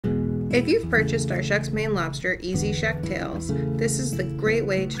If you've purchased our Shucks Maine Lobster Easy Shuck Tails, this is the great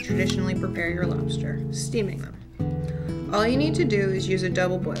way to traditionally prepare your lobster, steaming them. All you need to do is use a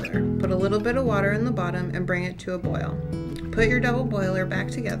double boiler. Put a little bit of water in the bottom and bring it to a boil. Put your double boiler back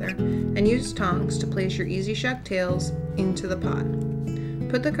together and use tongs to place your Easy Shuck tails into the pot.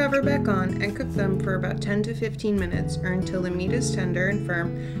 Put the cover back on and cook them for about 10 to 15 minutes or until the meat is tender and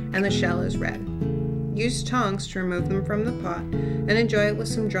firm and the shell is red. Use tongs to remove them from the pot and enjoy it with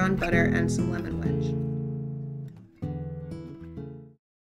some drawn butter and some lemon wedge.